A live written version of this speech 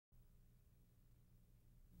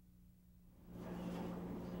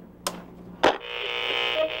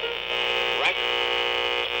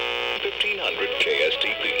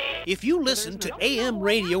If you listen to AM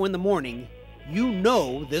radio in the morning, you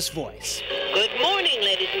know this voice. Good morning,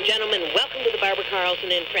 ladies and gentlemen. Welcome to the Barbara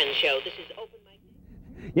Carlson and Friends Show. This is Open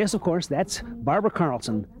Mic. Yes, of course, that's Barbara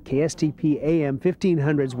Carlson, KSTP AM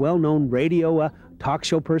 1500's well-known radio talk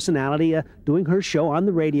show personality, doing her show on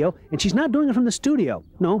the radio, and she's not doing it from the studio.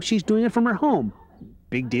 No, she's doing it from her home.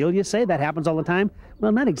 Big deal, you say? That happens all the time?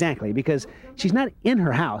 Well, not exactly, because she's not in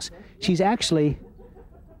her house. She's actually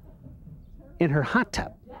in her hot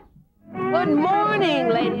tub. Good morning,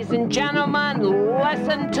 ladies and gentlemen.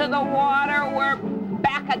 Listen to the water. We're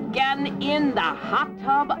back again in the hot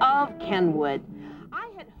tub of Kenwood. I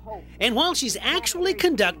had hoped... And while she's actually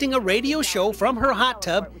conducting a radio show from her hot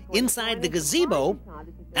tub inside the gazebo,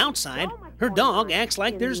 outside, her dog acts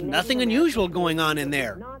like there's nothing unusual going on in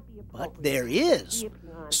there. But there is.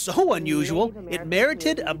 So unusual, it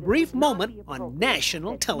merited a brief moment on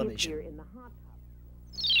national television.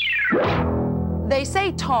 They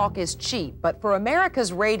say talk is cheap, but for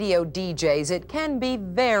America's radio DJs, it can be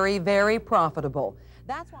very, very profitable.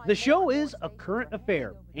 That's why the show is a current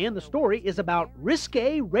affair, and the story is about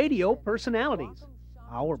risque radio personalities.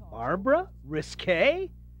 Our Barbara? Risque?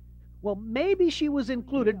 Well, maybe she was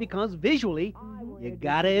included because visually, you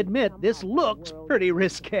gotta admit, this looks pretty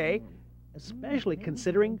risque, especially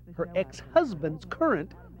considering her ex-husband's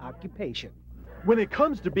current occupation. When it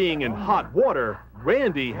comes to being in hot water,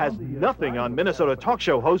 Randy has nothing on Minnesota talk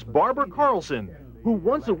show host Barbara Carlson, who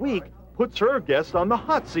once a week puts her guest on the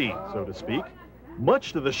hot seat, so to speak,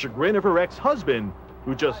 much to the chagrin of her ex-husband,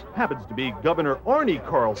 who just happens to be Governor Arnie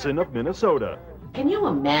Carlson of Minnesota. Can you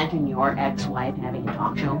imagine your ex-wife having a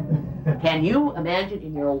talk show? Can you imagine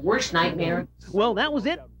in your worst nightmare? Well, that was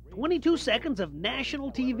it. 22 seconds of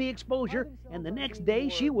national TV exposure, and the next day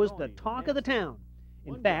she was the talk of the town.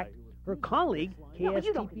 In fact, her colleague,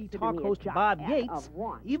 KSTP talk host Bob Yates,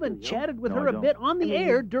 even chatted with her a bit on the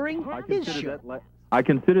air during his show. I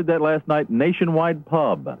considered that last night nationwide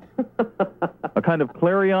pub. A kind of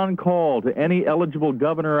clarion call to any eligible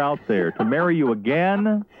governor out there to marry you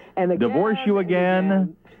again, and divorce you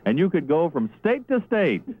again, and you could go from state to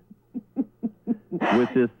state with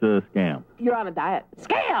this scam. You're on a diet.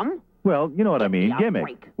 Scam? Well, you know what I mean. Gimmick.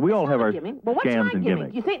 Break. We all have our Well, what's scams my and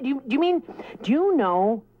gimmick? gimmicks. Do you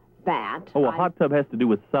know that? Oh, a hot tub has to do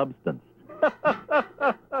with substance.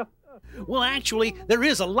 Well, actually, there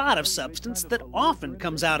is a lot of substance that often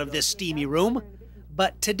comes out of this steamy room.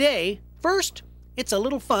 But today, first, it's a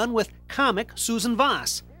little fun with comic Susan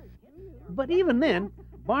Voss. But even then,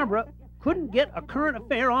 Barbara couldn't get a current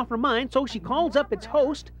affair off her mind, so she calls up its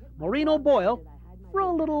host, Maureen O'Boyle, for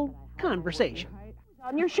a little conversation.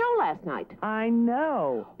 On your show last night. I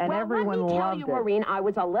know, and everyone loved it. Well, let me tell you, Maureen, I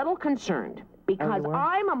was a little concerned because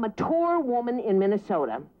I'm a mature woman in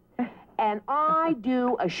Minnesota, and I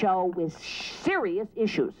do a show with serious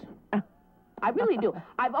issues. I really do.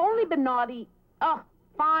 I've only been naughty,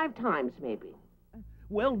 5 times maybe.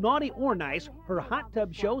 Well, naughty or nice, her hot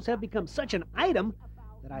tub shows have become such an item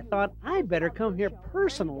that I thought I'd better come here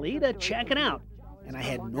personally to check it out. And I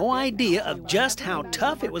had no idea of just how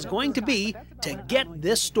tough it was going to be to get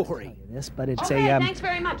this story. But it's thanks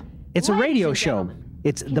very much. It's a radio show.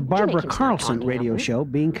 It's the Barbara Carlson radio show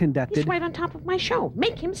being conducted. He's right on top of my show.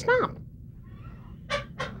 Make him stop.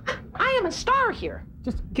 I am a star here.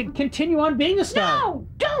 Just continue on being a star. No,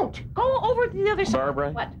 don't. Go over to the other side.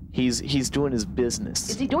 Barbara, what? He's doing his business.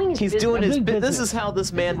 Is he doing his business? He's doing his business. This is how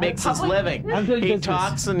this man makes his living. He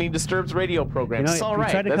talks and he disturbs radio programs. It's all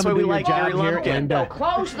right. That's why we like Gary Lumpkin.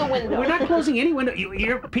 Close the window. We're not closing any window.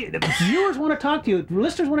 The viewers want to talk to you. The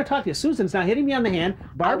listeners want to talk to you. Susan's now hitting me on the hand.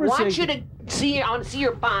 Barbara's I want you to see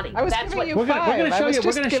your body. I was giving you 5. We're going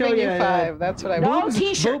to show you 5. That's what I want. No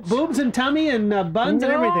T-shirts. Boobs and tummy and buns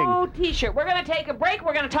and everything. No T-shirt. We're going to take a break.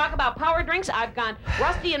 We're going to talk about power drinks. I've got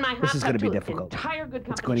Rusty in my hot tub. This is going to be difficult.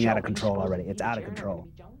 It's going out of control already. It's out of control.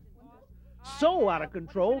 So out of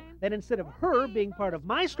control that instead of her being part of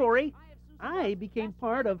my story, I became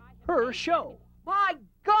part of her show. My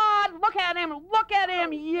God, look at him. Look at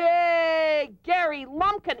him. Yay. Gary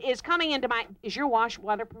Lumpkin is coming into my... Is your wash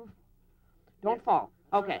waterproof? Don't fall.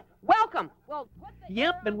 Okay. Welcome. Well,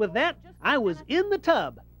 yep, and with that, I was in the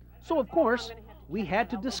tub. So, of course, we had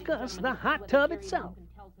to discuss the hot tub itself.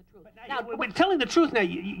 Now, telling the truth now,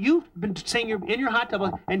 you've been saying you're in your hot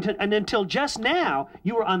tub, and until just now,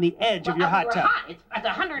 you were on the edge of your hot tub. Hot. It's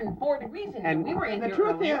 104 degrees in here. We were in here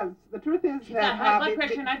earlier. The truth is She's got high blood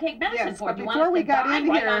pressure, and I take medicine for it. You before we got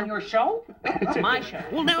in here, on your show? It's my show.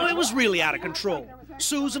 Well, now it was really out of control.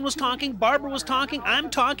 Susan was talking, Barbara was talking, I'm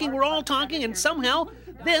talking, we're all talking, and somehow,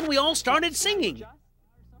 then we all started singing.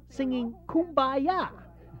 Singing Kumbaya.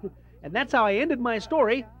 And that's how I ended my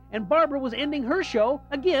story. and Barbara was ending her show,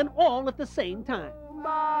 again, all at the same time.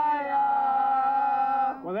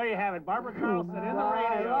 Well, there you have it. Barbara Carlson in the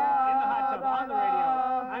radio, in the hot tub, on the radio.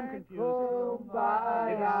 I'm confused. You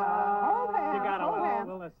got it,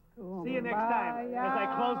 Willis. See you next time as I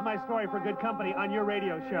close my story for Good Company on your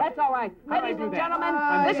radio show. That's all right. Ladies and gentlemen,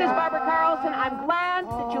 this is Barbara Carlson. I'm glad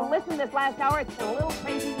that you listened this last hour. It's been a little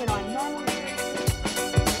crazy, you know, I know.